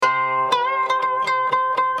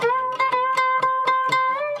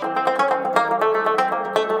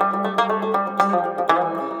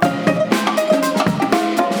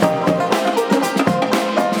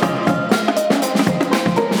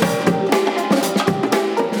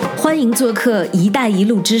欢迎做客“一带一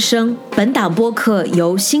路”之声。本档播客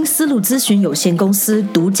由新思路咨询有限公司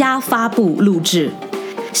独家发布录制。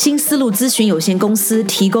新思路咨询有限公司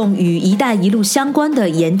提供与“一带一路”相关的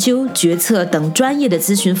研究、决策等专业的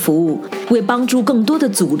咨询服务，为帮助更多的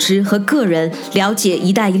组织和个人了解“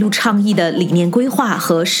一带一路”倡议的理念规划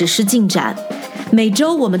和实施进展。每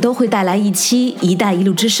周我们都会带来一期“一带一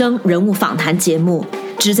路”之声人物访谈节目，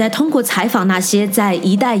旨在通过采访那些在“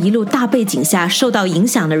一带一路”大背景下受到影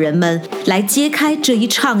响的人们，来揭开这一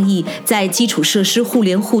倡议在基础设施互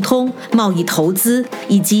联互通、贸易投资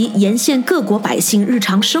以及沿线各国百姓日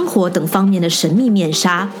常生活等方面的神秘面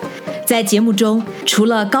纱。在节目中，除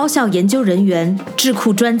了高校研究人员、智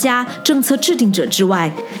库专家、政策制定者之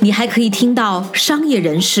外，你还可以听到商业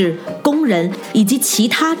人士、工人以及其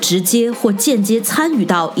他直接或间接参与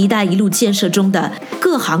到“一带一路”建设中的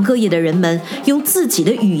各行各业的人们，用自己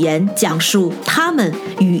的语言讲述他们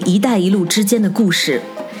与“一带一路”之间的故事。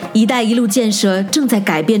“一带一路”建设正在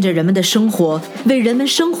改变着人们的生活，为人们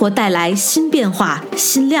生活带来新变化、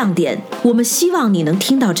新亮点。我们希望你能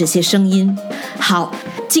听到这些声音。好，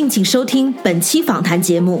敬请收听本期访谈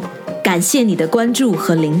节目，感谢你的关注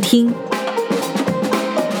和聆听。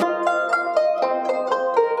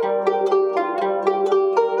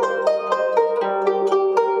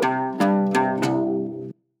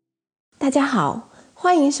大家好，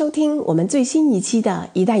欢迎收听我们最新一期的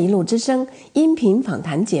“一带一路”之声音频访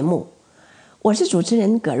谈节目，我是主持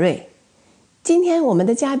人葛瑞。今天我们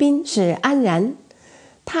的嘉宾是安然，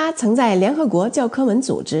他曾在联合国教科文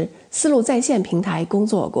组织丝路在线平台工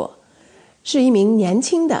作过，是一名年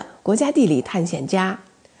轻的国家地理探险家。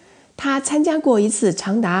他参加过一次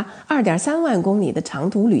长达 2.3 万公里的长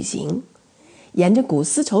途旅行，沿着古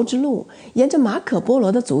丝绸之路，沿着马可波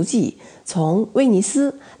罗的足迹，从威尼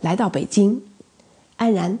斯来到北京。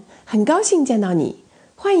安然，很高兴见到你，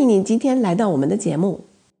欢迎你今天来到我们的节目。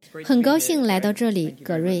很高兴来到这里，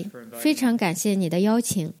葛瑞，非常感谢你的邀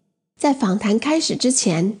请。在访谈开始之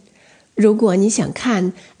前，如果你想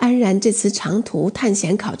看安然这次长途探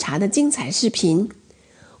险考察的精彩视频，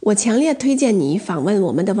我强烈推荐你访问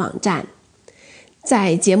我们的网站。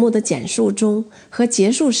在节目的简述中和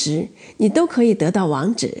结束时，你都可以得到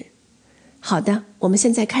网址。好的，我们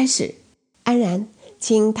现在开始。安然，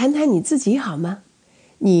请谈谈你自己好吗？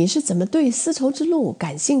你是怎么对丝绸之路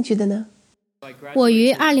感兴趣的呢？我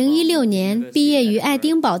于2016年毕业于爱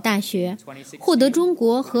丁堡大学，获得中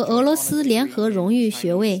国和俄罗斯联合荣誉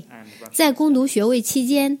学位。在攻读学位期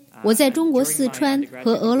间，我在中国四川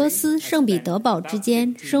和俄罗斯圣彼得堡之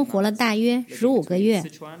间生活了大约15个月。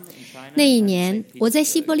那一年，我在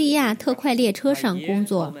西伯利亚特快列车上工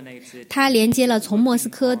作，它连接了从莫斯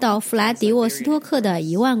科到弗拉迪沃斯托克的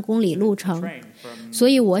1万公里路程。所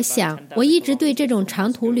以我想，我一直对这种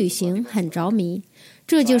长途旅行很着迷，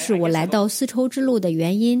这就是我来到丝绸之路的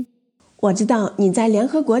原因。我知道你在联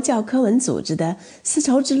合国教科文组织的丝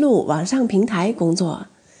绸之路网上平台工作，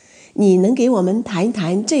你能给我们谈一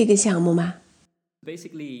谈这个项目吗？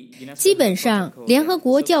基本上，联合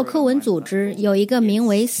国教科文组织有一个名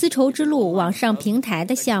为丝绸之路网上平台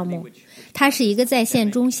的项目，它是一个在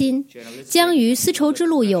线中心，将与丝绸之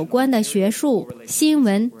路有关的学术、新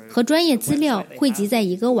闻和专业资料汇集在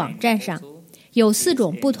一个网站上，有4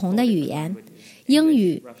种不同的语言：英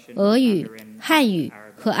语、俄语、汉语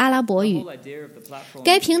和阿拉伯语。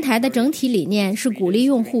该平台的整体理念是鼓励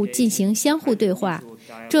用户进行相互对话，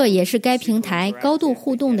这也是该平台高度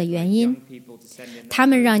互动的原因。他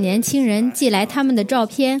们让年轻人寄来他们的照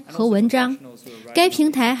片和文章。该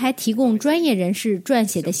平台还提供专业人士撰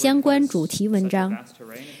写的相关主题文章。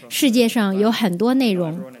世界上有很多内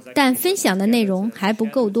容，但分享的内容还不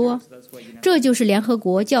够多。这就是联合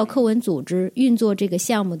国教科文组织运作这个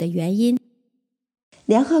项目的原因。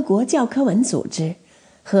联合国教科文组织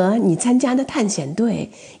和你参加的探险队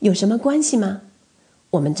有什么关系吗？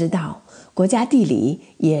我们知道国家地理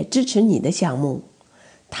也支持你的项目，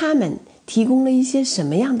他们提供了一些什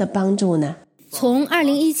么样的帮助呢？从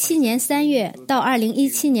2017年3月到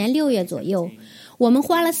2017年6月左右，我们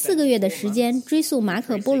花了4个月的时间追溯马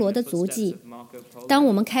可波罗的足迹。当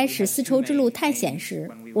我们开始丝绸之路探险时，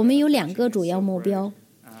我们有2个主要目标。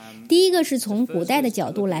第一个是从古代的角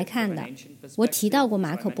度来看的，我提到过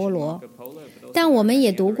马可波罗，但我们也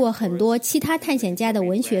读过很多其他探险家的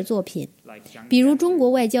文学作品，比如中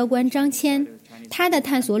国外交官张骞，他的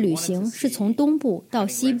探索旅行是从东部到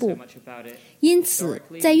西部。因此，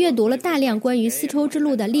在阅读了大量关于丝绸之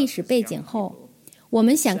路的历史背景后，我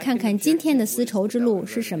们想看看今天的丝绸之路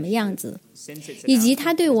是什么样子，以及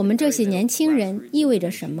它对我们这些年轻人意味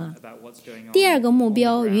着什么。第二个目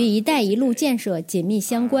标与“一带一路”建设紧密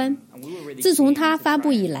相关。自从它发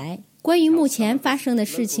布以来，关于目前发生的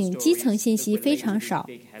事情，基层信息非常少，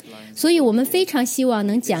所以我们非常希望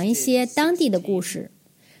能讲一些当地的故事。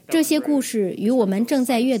这些故事与我们正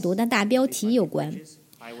在阅读的大标题有关。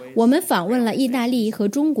我们访问了意大利和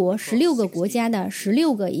中国16个国家的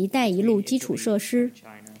16个“一带一路”基础设施，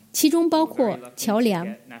其中包括桥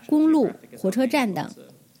梁、公路、火车站等。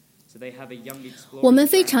我们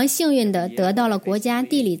非常幸运地得到了国家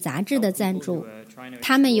地理杂志的赞助，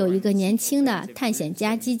他们有一个年轻的探险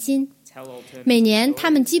家基金，每年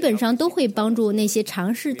他们基本上都会帮助那些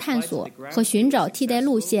尝试探索和寻找替代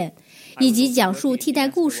路线以及讲述替代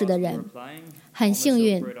故事的人。很幸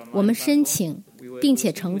运，我们申请并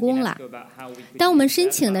且成功了。当我们申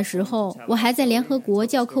请的时候，我还在联合国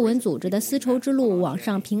教科文组织的丝绸之路网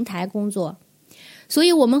上平台工作，所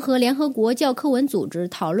以我们和联合国教科文组织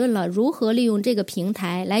讨论了如何利用这个平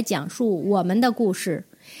台来讲述我们的故事，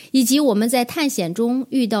以及我们在探险中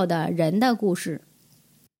遇到的人的故事。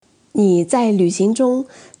你在旅行中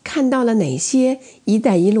看到了哪些“一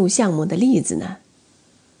带一路”项目的例子呢？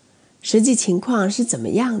实际情况是怎么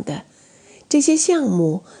样的？这些项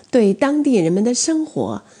目对当地人们的生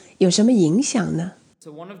活有什么影响呢？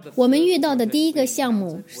我们遇到的第一个项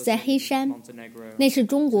目是在黑山，那是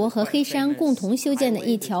中国和黑山共同修建的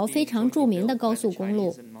一条非常著名的高速公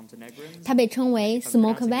路，它被称为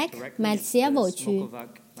Smokvac-Matsjevo 区。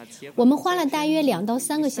我们花了大约2到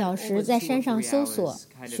3个小时在山上搜索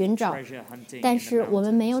寻找，但是我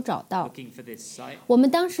们没有找到。我们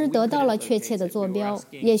当时得到了确切的坐标，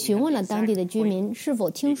也询问了当地的居民是否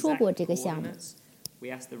听说过这个项目。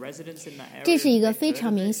这是一个非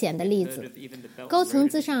常明显的例子，高层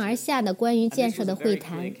自上而下的关于建设的会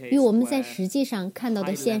谈与我们在实际上看到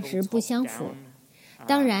的现实不相符。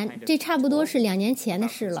当然，这差不多是2年前的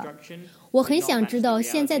事了。我很想知道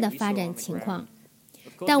现在的发展情况，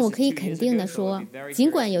但我可以肯定地说，尽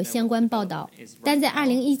管有相关报道，但在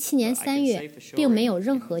2017年3月并没有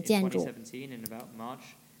任何建筑。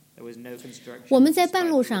我们在半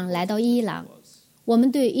路上来到伊朗，我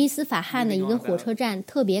们对伊斯法罕的一个火车站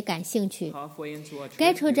特别感兴趣。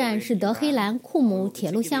该车站是德黑兰库姆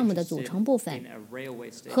铁路项目的组成部分。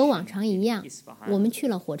和往常一样，我们去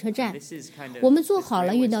了火车站，我们做好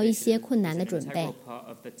了遇到一些困难的准备，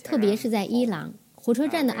特别是在伊朗，火车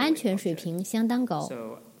站的安全水平相当高。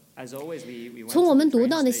从我们读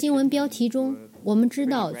到的新闻标题中，我们知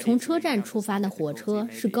道从车站出发的火车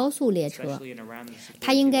是高速列车，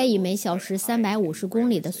它应该以每小时350公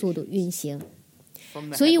里的速度运行。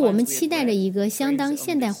所以我们期待着一个相当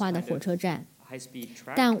现代化的火车站，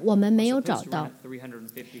但我们没有找到。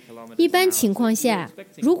一般情况下，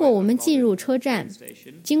如果我们进入车站，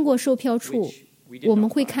经过售票处，我们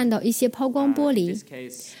会看到一些抛光玻璃，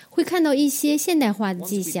会看到一些现代化的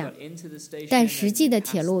迹象，但实际的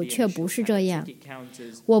铁路却不是这样。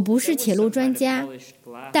我不是铁路专家，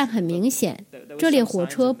但很明显，这列火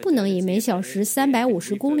车不能以每小时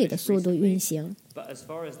350公里的速度运行。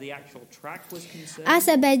阿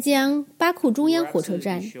塞拜疆巴库中央火车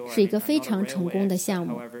站是一个非常成功的项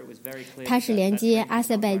目，它是连接阿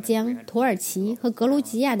塞拜疆、土耳其和格鲁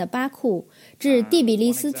吉亚的巴库至第比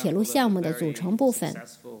利斯铁路项目的组成部分。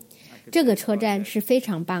这个车站是非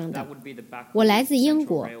常棒的。我来自英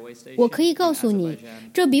国，我可以告诉你，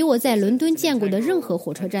这比我在伦敦见过的任何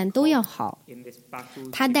火车站都要好。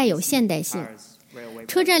它带有现代性，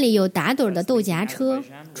车站里有打盹的豆荚车、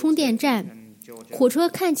充电站，火车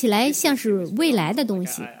看起来像是未来的东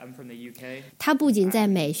西。它不仅在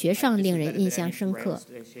美学上令人印象深刻，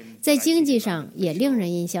在经济上也令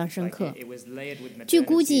人印象深刻。据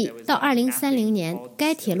估计，到2030年，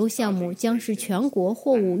该铁路项目将是全国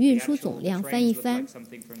货物运输总量翻一番，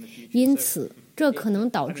因此这可能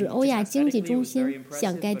导致欧亚经济中心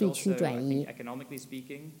向该地区转移。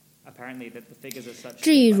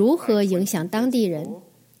至于如何影响当地人，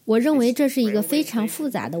我认为这是一个非常复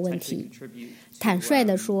杂的问题。坦率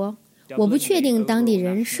地说，我不确定当地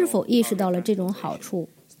人是否意识到了这种好处。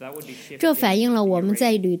这反映了我们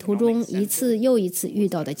在旅途中一次又一次遇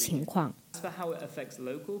到的情况。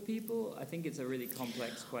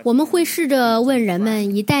我们会试着问人们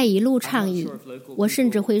“一带一路”倡议，我甚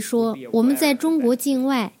至会说，我们在中国境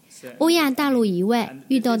外、欧亚大陆以外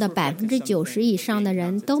遇到的90%以上的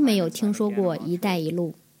人都没有听说过“一带一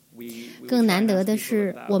路”。更难得的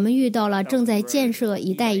是，我们遇到了正在建设“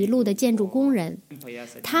一带一路”的建筑工人，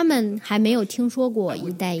他们还没有听说过“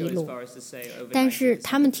一带一路”，但是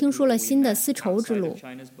他们听说了新的丝绸之路。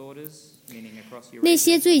那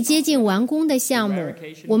些最接近完工的项目，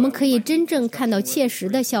我们可以真正看到切实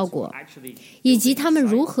的效果，以及他们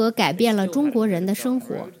如何改变了中国人的生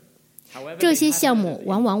活。这些项目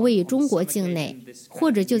往往位于中国境内，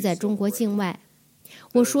或者就在中国境外。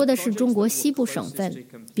我说的是中国西部省份，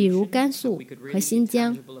比如甘肃和新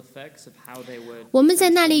疆。我们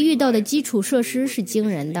在那里遇到的基础设施是惊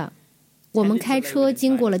人的。我们开车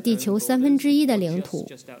经过了地球1/3的领土，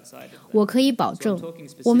我可以保证，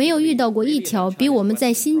我没有遇到过一条比我们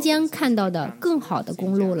在新疆看到的更好的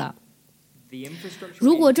公路了。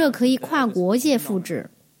如果这可以跨国界复制，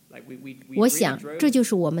我想这就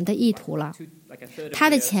是我们的意图了。它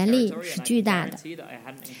的潜力是巨大的。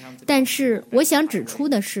但是我想指出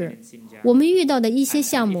的是，我们遇到的一些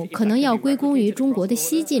项目可能要归功于中国的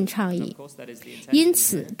西进倡议，因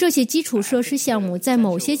此这些基础设施项目在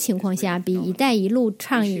某些情况下比一带一路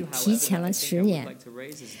倡议提前了10年。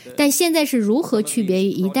但现在是如何区别于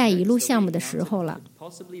一带一路项目的时候了。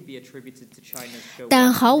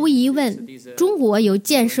但毫无疑问，中国有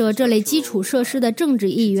建设这类基础设施的政治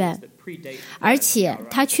意愿，而且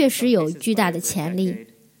它确实有巨大的潜力。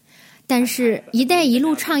但是一带一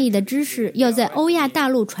路倡议的知识要在欧亚大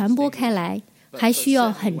陆传播开来，还需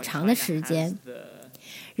要很长的时间。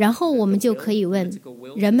然后我们就可以问，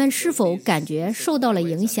人们是否感觉受到了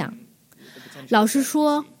影响？老实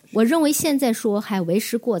说，我认为现在说还为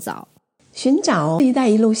时过早。寻找一带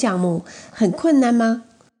一路项目很困难吗？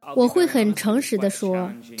我会很诚实地说，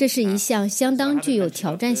这是一项相当具有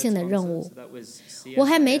挑战性的任务。我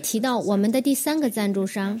还没提到我们的第3个赞助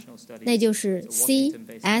商，那就是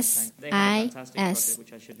CSIS，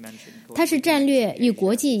 它是战略与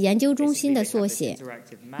国际研究中心的缩写，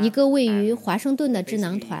一个位于华盛顿的智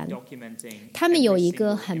囊团。他们有一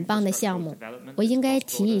个很棒的项目，我应该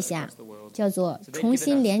提一下，叫做重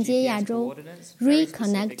新连接亚洲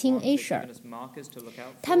Reconnecting Asia。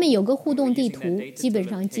 他们有个互动地图，基本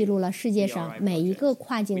上记录了世界上每一个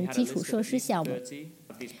跨境基础设施项目，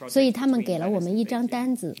所以他们给了我们一张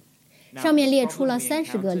单子，上面列出了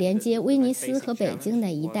30个连接威尼斯和北京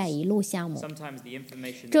的一带一路项目。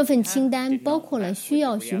这份清单包括了需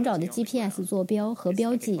要寻找的 GPS 坐标和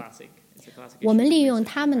标记，我们利用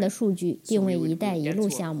他们的数据定位一带一路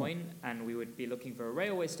项目。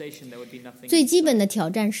最基本的挑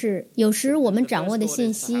战是，有时我们掌握的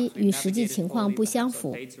信息与实际情况不相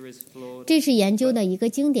符，这是研究的一个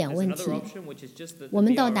经典问题。我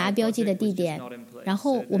们到达标记的地点，然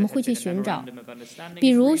后我们会去寻找，比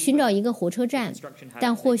如寻找一个火车站，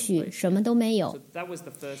但或许什么都没有。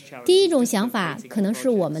第一种想法可能是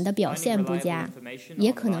我们的表现不佳，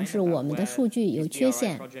也可能是我们的数据有缺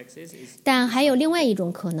陷，但还有另外一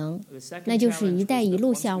种可能，那就是一带一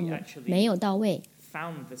路项目没有到位。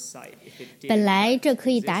本来这可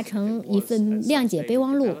以达成一份谅解备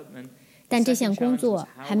忘录，但这项工作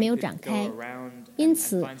还没有展开，因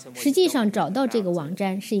此实际上找到这个网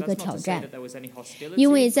站是一个挑战，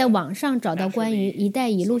因为在网上找到关于一带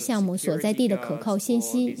一路项目所在地的可靠信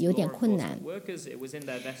息有点困难。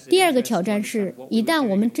第二个挑战是，一旦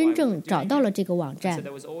我们真正找到了这个网站，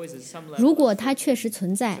如果它确实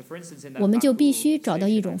存在，我们就必须找到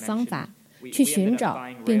一种方法去寻找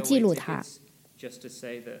并记录它。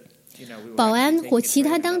保安或其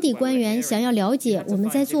他当地官员想要了解我们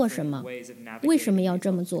在做什么，为什么要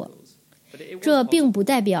这么做，这并不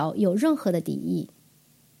代表有任何的敌意。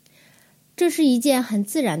这是一件很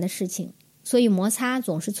自然的事情，所以摩擦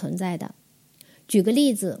总是存在的。举个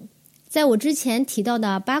例子，在我之前提到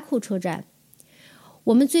的巴库车站，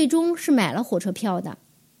我们最终是买了火车票的，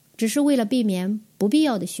只是为了避免不必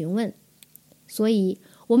要的询问，所以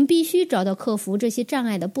我们必须找到克服这些障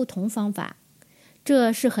碍的不同方法，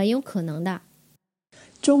这是很有可能的。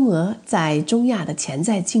中俄在中亚的潜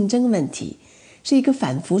在竞争问题是一个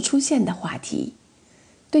反复出现的话题。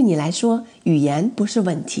对你来说，语言不是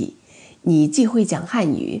问题，你既会讲汉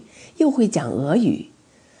语，又会讲俄语。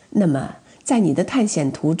那么，在你的探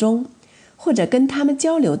险途中，或者跟他们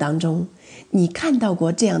交流当中，你看到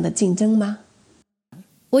过这样的竞争吗？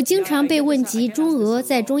我经常被问及中俄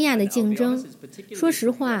在中亚的竞争，说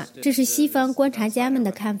实话，这是西方观察家们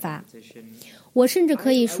的看法。我甚至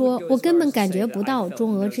可以说，我根本感觉不到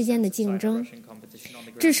中俄之间的竞争，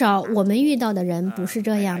至少我们遇到的人不是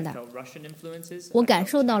这样的。我感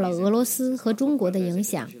受到了俄罗斯和中国的影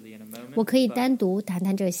响，我可以单独谈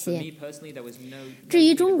谈这些。至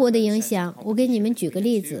于中国的影响，我给你们举个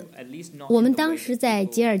例子。我们当时在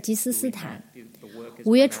吉尔吉斯斯坦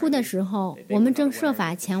，5月初的时候，我们正设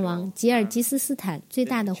法前往吉尔吉斯斯坦最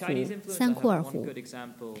大的湖三库尔湖。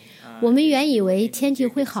我们原以为天气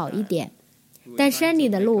会好一点，但山里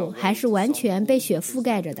的路还是完全被雪覆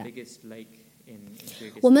盖着的。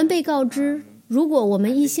我们被告知，如果我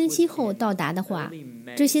们1星期后到达的话，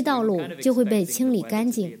这些道路就会被清理干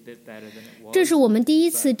净。这是我们第一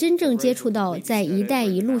次真正接触到在“一带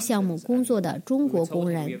一路”项目工作的中国工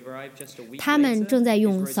人，他们正在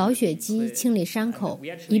用扫雪机清理山口，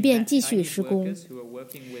以便继续施工。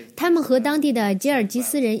他们和当地的吉尔吉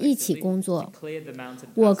斯人一起工作，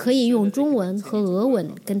我可以用中文和俄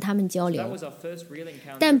文跟他们交流，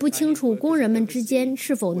但不清楚工人们之间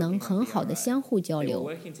是否能很好的相互交流。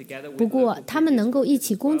不过，他们能够一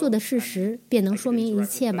起工作的事实便能说明一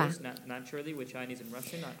切吧。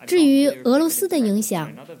至于俄罗斯的影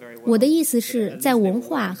响，我的意思是在文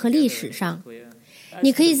化和历史上，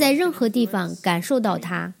你可以在任何地方感受到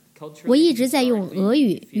它。我一直在用俄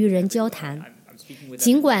语与人交谈，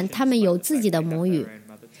尽管他们有自己的母语。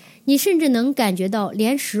你甚至能感觉到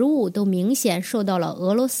连食物都明显受到了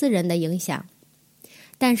俄罗斯人的影响。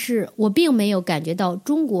但是我并没有感觉到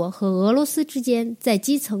中国和俄罗斯之间在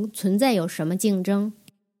基层存在有什么竞争。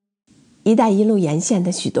一带一路沿线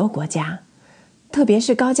的许多国家，特别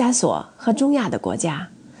是高加索和中亚的国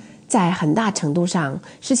家，在很大程度上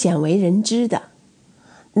是鲜为人知的。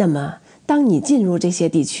那么当你进入这些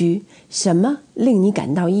地区，什么令你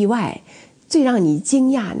感到意外，最让你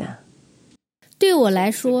惊讶呢？对我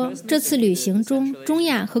来说，这次旅行中中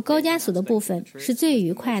亚和高加索的部分是最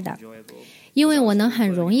愉快的，因为我能很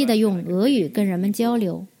容易地用俄语跟人们交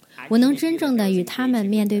流，我能真正地与他们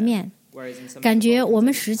面对面，感觉我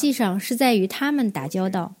们实际上是在与他们打交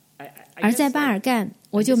道。而在巴尔干，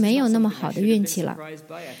我就没有那么好的运气了。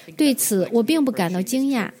对此，我并不感到惊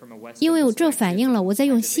讶，因为这反映了我在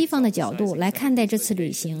用西方的角度来看待这次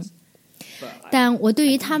旅行。但我对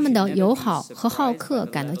于他们的友好和好客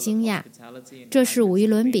感到惊讶，这是无与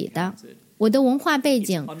伦比的。我的文化背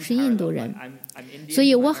景是印度人，所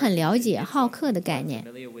以我很了解好客的概念。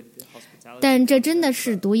但这真的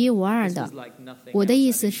是独一无二的。我的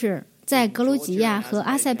意思是，在格鲁吉亚和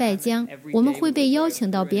阿塞拜疆，我们会被邀请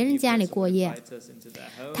到别人家里过夜，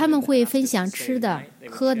他们会分享吃的、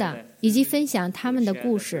喝的，以及分享他们的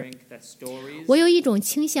故事。我有一种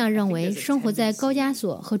倾向认为，生活在高加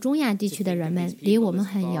索和中亚地区的人们离我们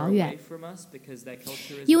很遥远，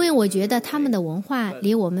因为我觉得他们的文化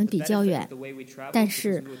离我们比较远。但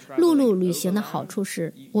是陆路旅行的好处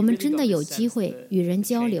是，我们真的有机会与人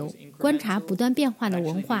交流，观察不断变化的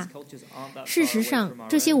文化。事实上，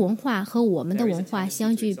这些文化和我们的文化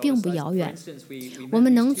相距并不遥远，我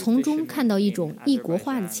们能从中看到一种异国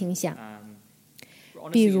化的倾向。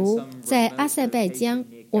比如在阿塞拜疆，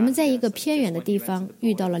我们在一个偏远的地方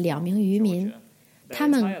遇到了2名渔民，他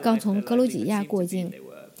们刚从格鲁吉亚过境，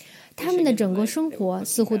他们的整个生活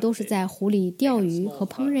似乎都是在湖里钓鱼和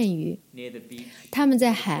烹饪鱼。他们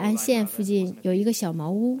在海岸线附近有一个小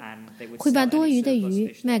茅屋，会把多余的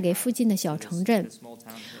鱼卖给附近的小城镇。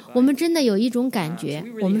我们真的有一种感觉，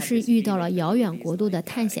我们是遇到了遥远国度的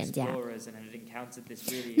探险家，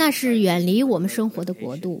那是远离我们生活的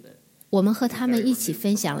国度。我们和他们一起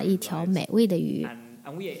分享了一条美味的鱼。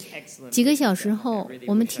几个小时后，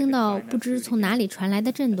我们听到不知从哪里传来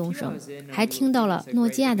的震动声，还听到了诺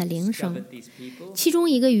基亚的铃声。其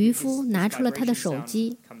中一个渔夫拿出了他的手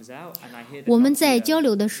机。我们在交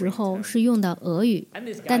流的时候是用的俄语，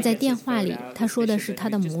但在电话里他说的是他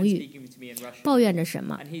的母语，抱怨着什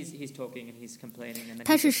么。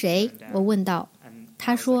他是谁？我问道。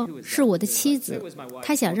他说是我的妻子，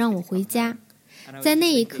他想让我回家。在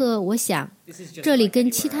那一刻，我想，这里跟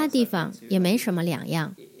其他地方也没什么两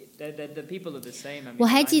样。我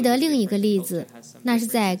还记得另一个例子，那是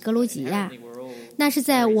在格鲁吉亚，那是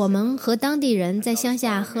在我们和当地人在乡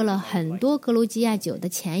下喝了很多格鲁吉亚酒的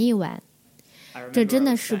前一晚。这真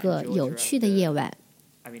的是个有趣的夜晚。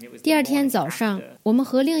第二天早上，我们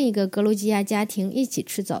和另一个格鲁吉亚家庭一起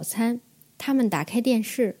吃早餐，他们打开电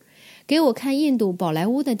视，给我看印度宝莱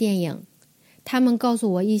坞的电影。他们告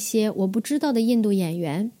诉我一些我不知道的印度演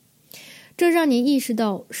员，这让你意识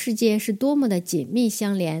到世界是多么的紧密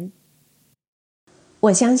相连。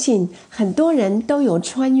我相信很多人都有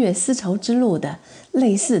穿越丝绸之路的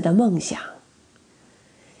类似的梦想。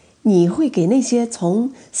你会给那些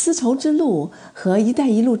从丝绸之路和一带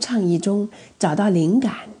一路倡议中找到灵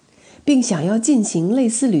感，并想要进行类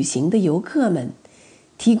似旅行的游客们，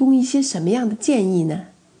提供一些什么样的建议呢？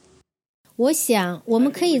我想我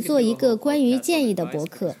们可以做一个关于建议的博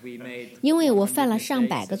客，因为我犯了上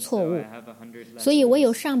百个错误，所以我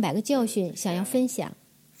有上百个教训想要分享。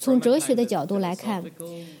从哲学的角度来看，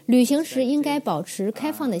旅行时应该保持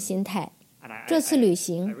开放的心态。这次旅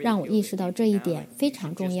行让我意识到这一点非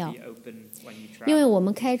常重要，因为我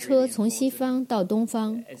们开车从西方到东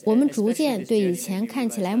方，我们逐渐对以前看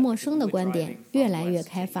起来陌生的观点越来越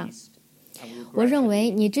开放。我认为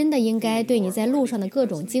你真的应该对你在路上的各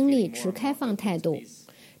种经历持开放态度，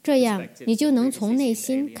这样你就能从内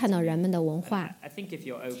心看到人们的文化。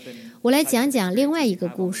我来讲讲另外一个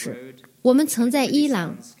故事。我们曾在伊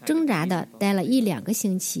朗挣扎地待了1-2个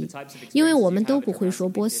星期，因为我们都不会说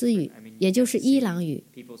波斯语，也就是伊朗语。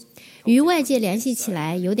与外界联系起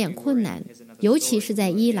来有点困难，尤其是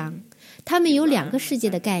在伊朗，他们有2个世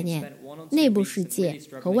界的概念，内部世界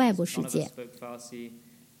和外部世界。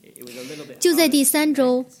就在第3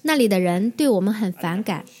周，那里的人对我们很反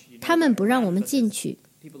感，他们不让我们进去，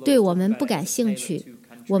对我们不感兴趣，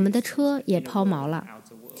我们的车也抛锚了。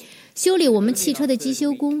修理我们汽车的机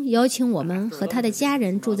修工邀请我们和他的家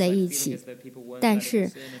人住在一起，但是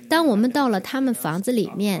当我们到了他们房子里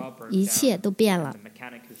面，一切都变了。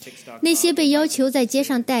那些被要求在街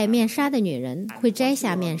上戴面纱的女人会摘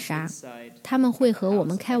下面纱，他们会和我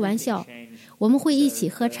们开玩笑，我们会一起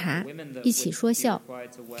喝茶，一起说笑。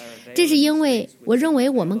这是因为我认为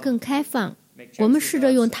我们更开放，我们试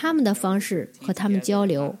着用他们的方式和他们交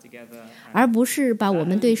流，而不是把我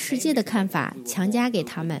们对世界的看法强加给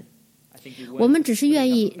他们。我们只是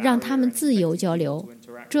愿意让他们自由交流，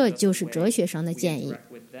这就是哲学上的建议。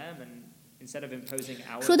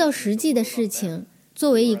说到实际的事情，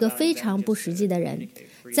作为一个非常不实际的人，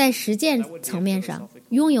在实践层面上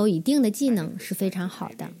拥有一定的技能是非常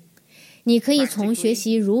好的。你可以从学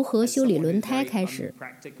习如何修理轮胎开始。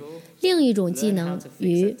另一种技能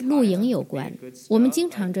与露营有关，我们经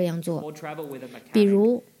常这样做。比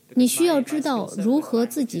如，你需要知道如何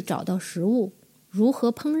自己找到食物，如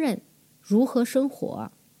何烹饪，如何生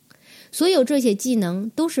活。所有这些技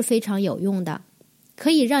能都是非常有用的，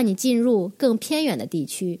可以让你进入更偏远的地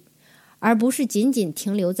区，而不是仅仅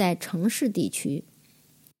停留在城市地区。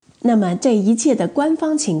那么这一切的官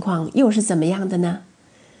方情况又是怎么样的呢？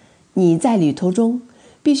你在旅途中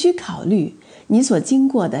必须考虑你所经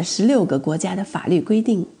过的16个国家的法律规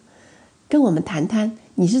定，跟我们谈谈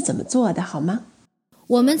你是怎么做的好吗？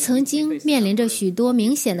我们曾经面临着许多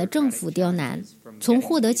明显的政府刁难，从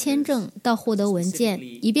获得签证到获得文件，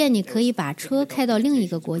以便你可以把车开到另一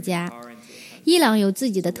个国家。伊朗有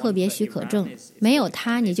自己的特别许可证，没有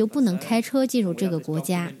它你就不能开车进入这个国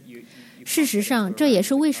家。事实上，这也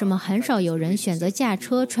是为什么很少有人选择驾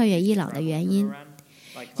车穿越伊朗的原因，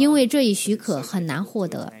因为这一许可很难获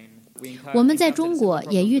得。我们在中国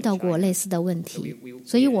也遇到过类似的问题，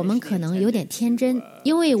所以我们可能有点天真，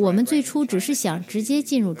因为我们最初只是想直接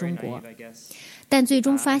进入中国，但最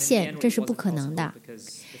终发现这是不可能的，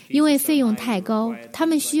因为费用太高，他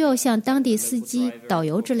们需要像当地司机、导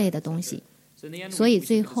游之类的东西，所以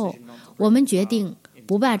最后我们决定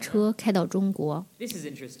不把车开到中国。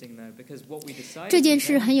这件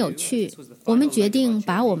事很有趣，我们决定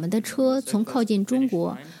把我们的车从靠近中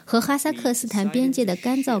国和哈萨克斯坦边界的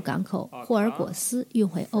干燥港口霍尔果斯运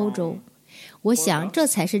回欧洲。我想这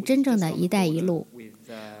才是真正的一带一路。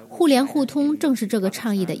互联互通正是这个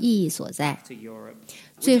倡议的意义所在。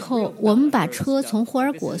最后，我们把车从霍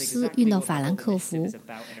尔果斯运到法兰克福。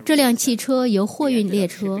这辆汽车由货运列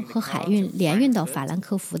车和海运联运到法兰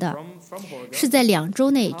克福的，是在2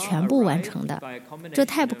周内全部完成的。这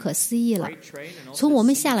太不可思议了。从我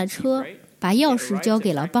们下了车，把钥匙交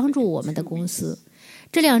给了帮助我们的公司，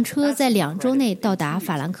这辆车在2周内到达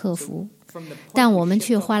法兰克福，但我们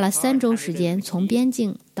却花了3周时间从边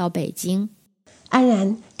境到北京。安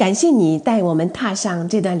然，感谢你带我们踏上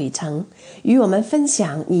这段旅程，与我们分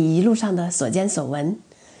享你一路上的所见所闻，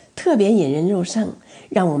特别引人入胜，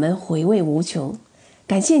让我们回味无穷。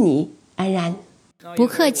感谢你，安然。不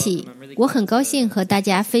客气，我很高兴和大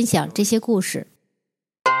家分享这些故事。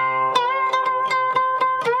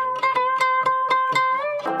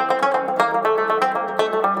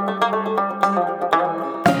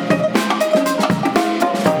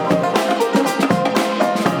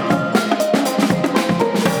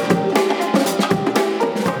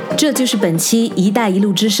这就是本期“一带一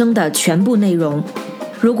路”之声的全部内容。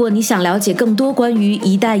如果你想了解更多关于“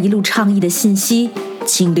一带一路”倡议的信息，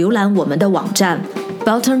请浏览我们的网站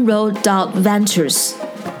beltonroad.ventures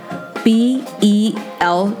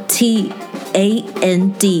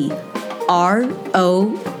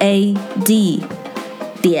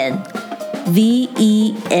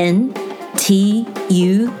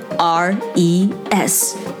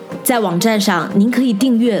在网站上，您可以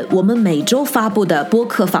订阅我们每周发布的播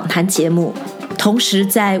客访谈节目，同时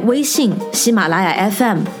在微信、喜马拉雅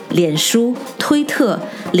FM、脸书、推特、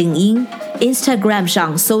领英、Instagram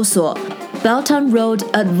上搜索 Belton Road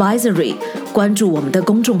Advisory， 关注我们的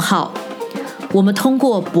公众号。我们通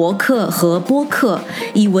过博客和播客，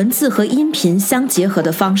以文字和音频相结合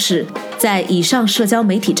的方式，在以上社交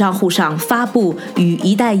媒体账户上发布与“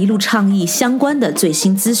一带一路”倡议相关的最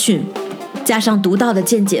新资讯。加上独到的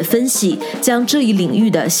见解分析，将这一领域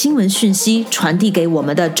的新闻讯息传递给我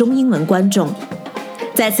们的中英文观众。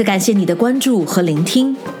再次感谢你的关注和聆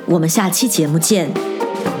听，我们下期节目见。